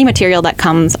any material that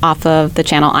comes off of the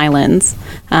Channel Islands.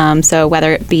 So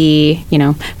whether it be,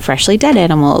 freshly dead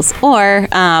animals or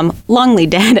longly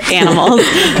dead animals.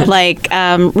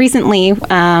 Recently,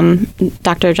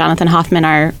 Dr. Jonathan Hoffman,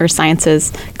 our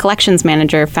sciences collections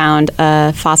manager, found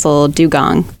a fossil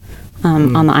dugong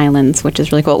on the islands, which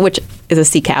is really cool, which is a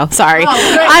sea cow. Sorry.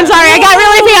 I'm sorry. I got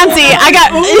really fancy.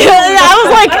 I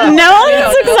was like, no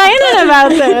one's excited about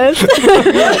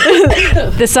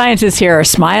this. The scientists here are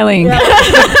smiling.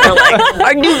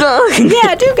 Our dugongs.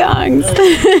 Yeah, dugongs.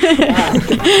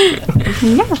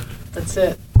 Yeah. That's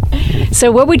it.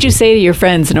 So what would you say to your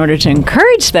friends in order to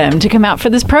encourage them to come out for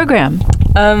this program?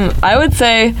 I would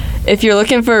say if you're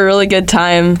looking for a really good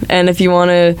time and if you want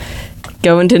to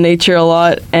go into nature a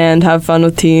lot and have fun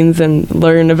with teens and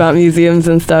learn about museums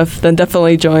and stuff, then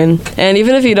definitely join. And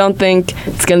even if you don't think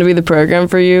it's going to be the program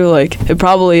for you, it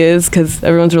probably is, because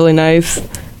everyone's really nice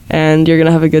and you're going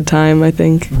to have a good time, I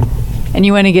think. And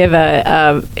you want to give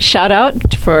a shout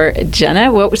out for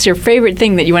Jenna. What was your favorite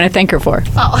thing that you want to thank her for?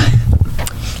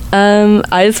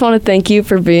 I just want to thank you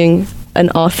for being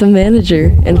an awesome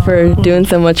manager and for doing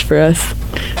so much for us.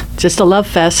 Just a love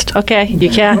fest. Okay, you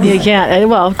can't.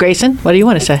 Well, Grayson, what do you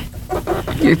want to say?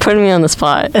 You're putting me on the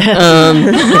spot. That's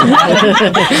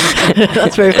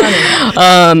very funny.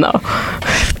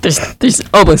 There's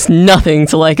almost nothing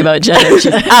to like about Jenna.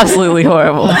 She's absolutely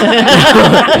horrible.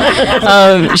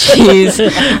 She's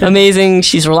amazing.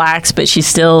 She's relaxed, but she's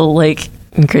still like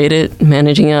great at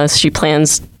managing us. She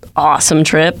plans awesome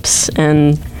trips,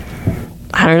 and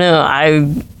I don't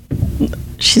know.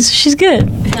 She's good.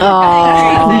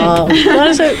 Oh,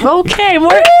 okay,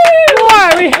 more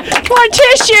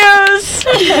tissues.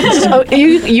 So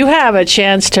you have a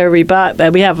chance to rebut,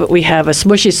 but we have a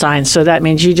smushy sign, so that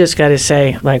means you just got to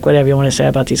say like whatever you want to say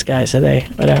about these guys today,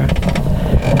 whatever.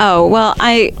 Oh, well,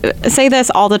 I say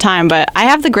this all the time, but I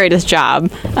have the greatest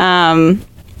job.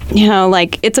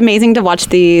 Like it's amazing to watch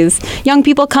these young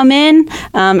people come in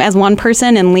as one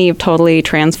person and leave totally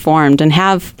transformed and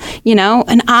have,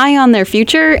 an eye on their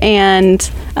future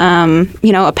and,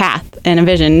 a path and a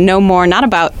vision.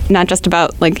 Not just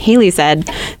about, like Haley said,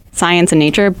 science and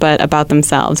nature, but about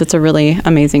themselves. It's a really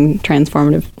amazing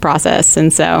transformative process.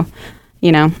 And so,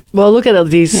 Well, look at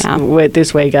these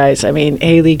this way, guys. I mean,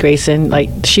 Haley, Grayson, like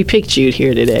she picked you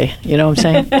here today. You know what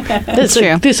I'm saying? That's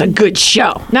true. This is a good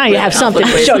show. Now you have something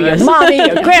to show your mommy,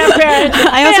 your grandparents.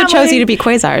 I also chose you to be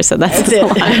Quasar, so that's it.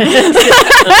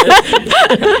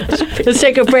 Let's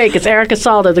take a break. It's Erica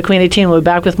Salda, the Queen of Teen. We'll be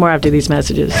back with more after these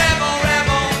messages.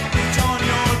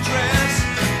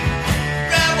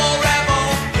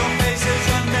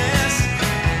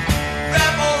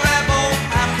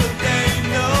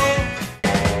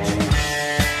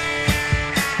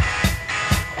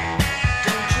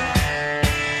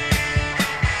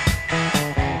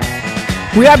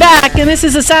 We are back, and this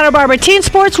is the Santa Barbara Teen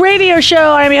Sports Radio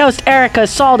Show. I'm your host, Erica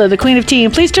Salda, the Queen of Teen.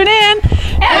 Please tune in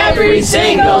every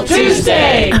single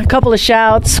Tuesday. A couple of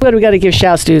shouts. What do we got to give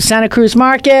shouts to? Santa Cruz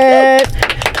Market.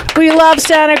 We love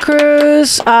Santa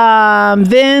Cruz.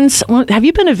 Vince. Have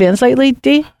you been to Vince lately,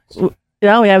 Dee?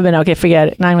 No, we haven't been. Okay, forget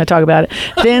it. Not even going to talk about it.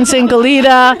 Vince and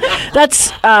Galita. That's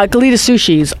Galita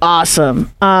Sushi is awesome.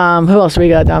 Who else we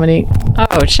got, Dominique?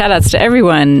 Oh, shout outs to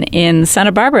everyone in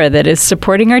Santa Barbara that is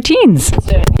supporting our teens.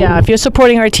 Yeah, if you're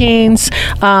supporting our teens,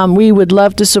 we would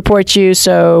love to support you.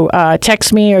 So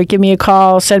text me or give me a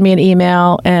call, send me an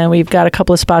email, and we've got a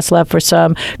couple of spots left for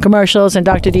some commercials. And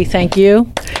Dr. D, thank you.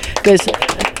 Because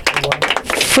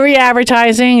free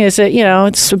advertising is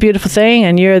it's a beautiful thing,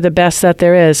 and you're the best that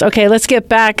there is. Okay, let's get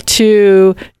back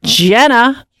to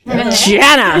Jenna.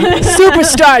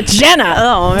 Superstar Jenna.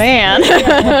 Oh man. Quick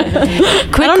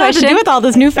I don't know what to question. do with all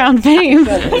this newfound fame.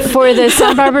 For the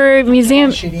Santa Barbara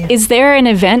Museum, is there an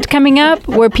event coming up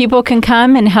where people can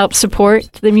come and help support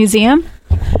the museum?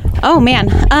 Oh man.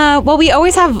 Well, we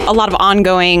always have a lot of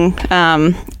ongoing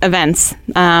events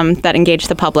that engage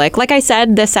the public. Like I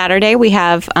said, this Saturday we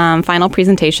have final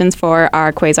presentations for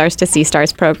our Quasars to Sea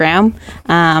Stars program.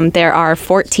 There are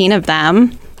 14 of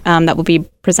them that will be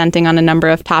presenting on a number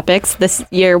of topics. This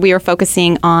year we are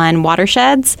focusing on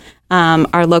watersheds,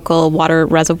 our local water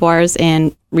reservoirs,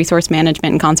 and resource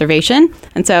management and conservation.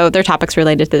 And so there are topics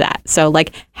related to that. So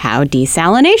like how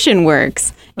desalination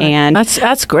works. And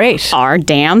that's great. Are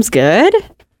dams good?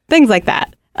 Things like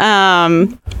that.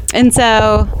 And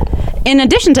so in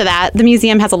addition to that, the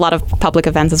museum has a lot of public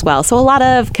events as well. So a lot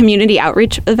of community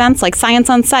outreach events like Science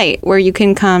on Site, where you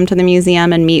can come to the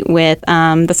museum and meet with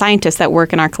the scientists that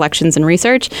work in our collections and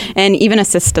research, and even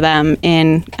assist them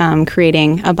in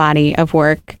creating a body of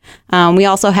work. We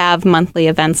also have monthly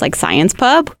events like Science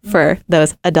Pub for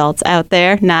those adults out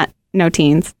there, no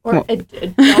teens.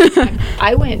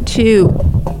 I went to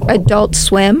Adult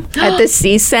Swim at the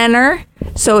Sea Center.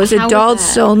 So it was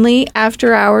adults only,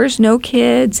 after hours, no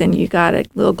kids, and you got a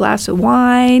little glass of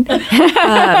wine.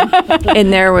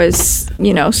 And there was,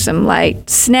 some light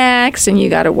snacks, and you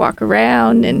got to walk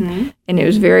around, and it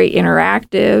was very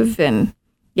interactive, and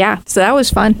yeah, so that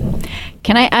was fun.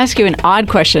 Can I ask you an odd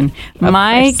question?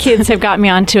 My kids have got me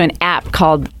onto an app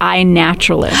called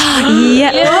iNaturalist.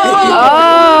 Yeah.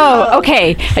 Oh,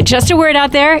 okay. Just a word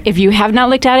out there. If you have not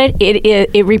looked at it,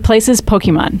 it replaces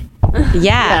Pokemon.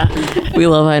 Yeah. We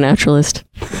love iNaturalist.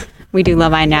 We do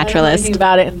love iNaturalist. I know anything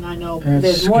about it, and I know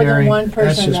there's more than one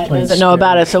person that doesn't know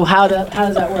about it. So how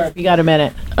does that work? You got a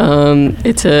minute?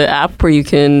 It's an app where you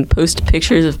can post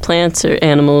pictures of plants or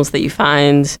animals that you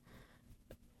find.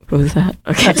 What was that?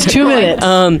 Okay. That's 2 minutes.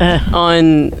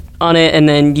 On it, and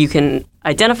then you can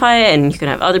identify it, and you can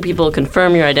have other people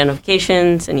confirm your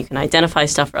identifications, and you can identify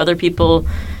stuff for other people.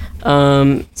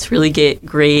 It's really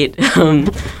great,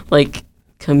 like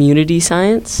community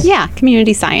science. Yeah,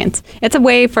 community science. It's a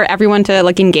way for everyone to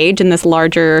engage in this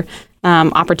larger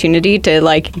opportunity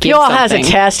to give He all something. has a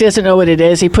test. He doesn't know what it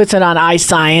is. He puts it on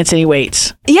iScience and he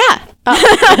waits. Yeah.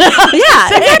 Yeah,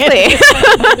 exactly.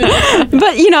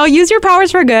 But, use your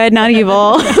powers for good, not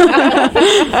evil.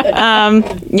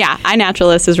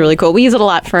 iNaturalist is really cool. We use it a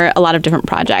lot for a lot of different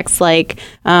projects. Like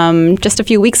just a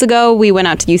few weeks ago, we went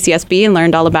out to UCSB and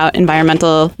learned all about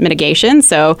environmental mitigation.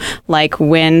 So like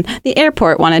when the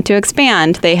airport wanted to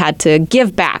expand, they had to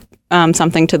give back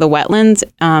something to the wetlands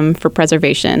for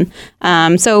preservation.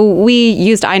 So we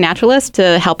used iNaturalist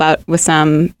to help out with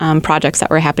some projects that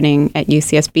were happening at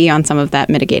UCSB on some of that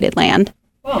mitigated land.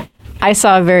 I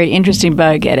saw a very interesting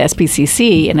bug at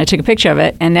SPCC, and I took a picture of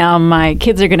it, and now my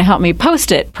kids are going to help me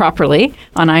post it properly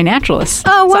on iNaturalist.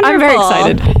 Oh, wonderful. So I'm very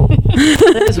excited.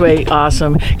 That is way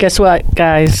awesome. Guess what,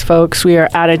 guys, folks? We are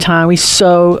out of time. We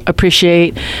so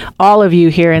appreciate all of you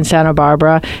here in Santa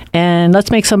Barbara, and let's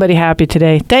make somebody happy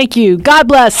today. Thank you. God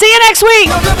bless. See you next week.